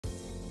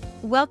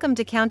Welcome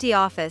to County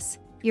Office,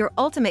 your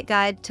ultimate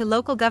guide to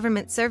local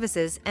government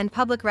services and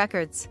public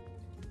records.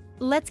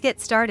 Let's get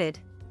started.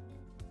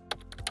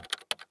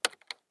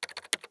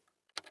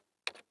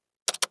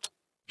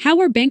 How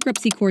are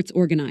bankruptcy courts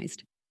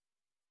organized?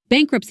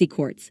 Bankruptcy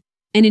courts,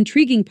 an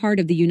intriguing part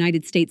of the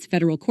United States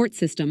federal court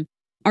system,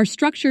 are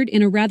structured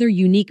in a rather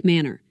unique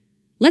manner.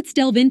 Let's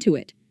delve into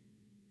it.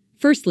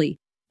 Firstly,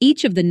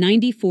 each of the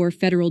 94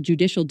 federal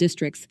judicial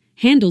districts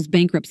handles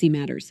bankruptcy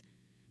matters.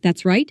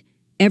 That's right,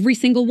 every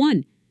single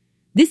one.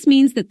 This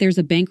means that there's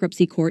a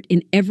bankruptcy court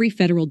in every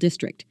federal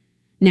district.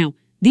 Now,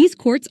 these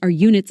courts are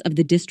units of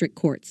the district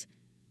courts.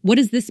 What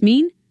does this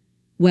mean?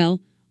 Well,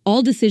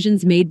 all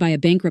decisions made by a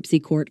bankruptcy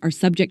court are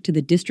subject to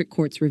the district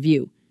court's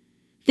review.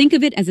 Think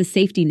of it as a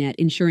safety net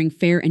ensuring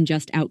fair and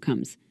just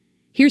outcomes.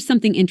 Here's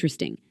something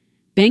interesting.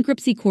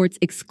 Bankruptcy courts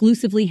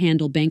exclusively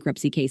handle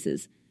bankruptcy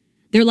cases.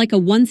 They're like a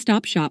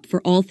one-stop shop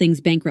for all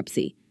things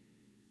bankruptcy.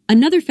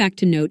 Another fact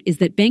to note is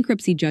that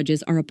bankruptcy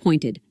judges are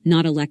appointed,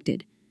 not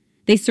elected.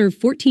 They serve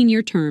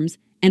 14-year terms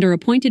and are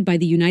appointed by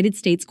the United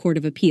States Court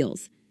of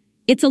Appeals.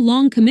 It's a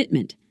long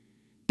commitment.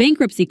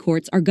 Bankruptcy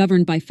courts are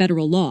governed by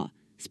federal law,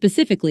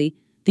 specifically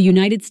the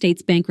United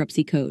States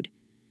Bankruptcy Code.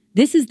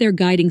 This is their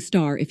guiding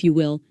star, if you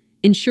will,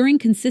 ensuring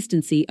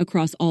consistency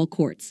across all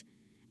courts.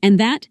 And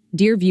that,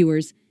 dear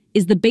viewers,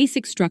 is the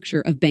basic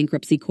structure of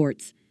bankruptcy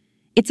courts.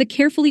 It's a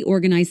carefully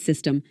organized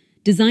system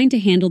designed to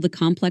handle the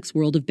complex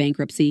world of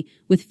bankruptcy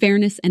with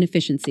fairness and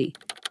efficiency.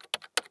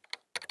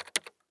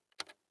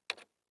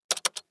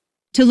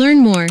 To learn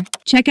more,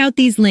 check out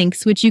these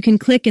links which you can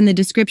click in the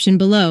description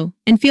below,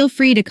 and feel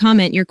free to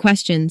comment your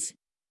questions.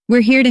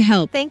 We're here to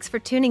help. Thanks for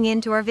tuning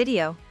in to our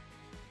video.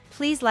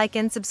 Please like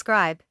and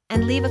subscribe,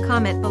 and leave a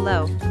comment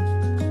below.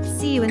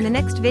 See you in the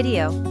next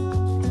video.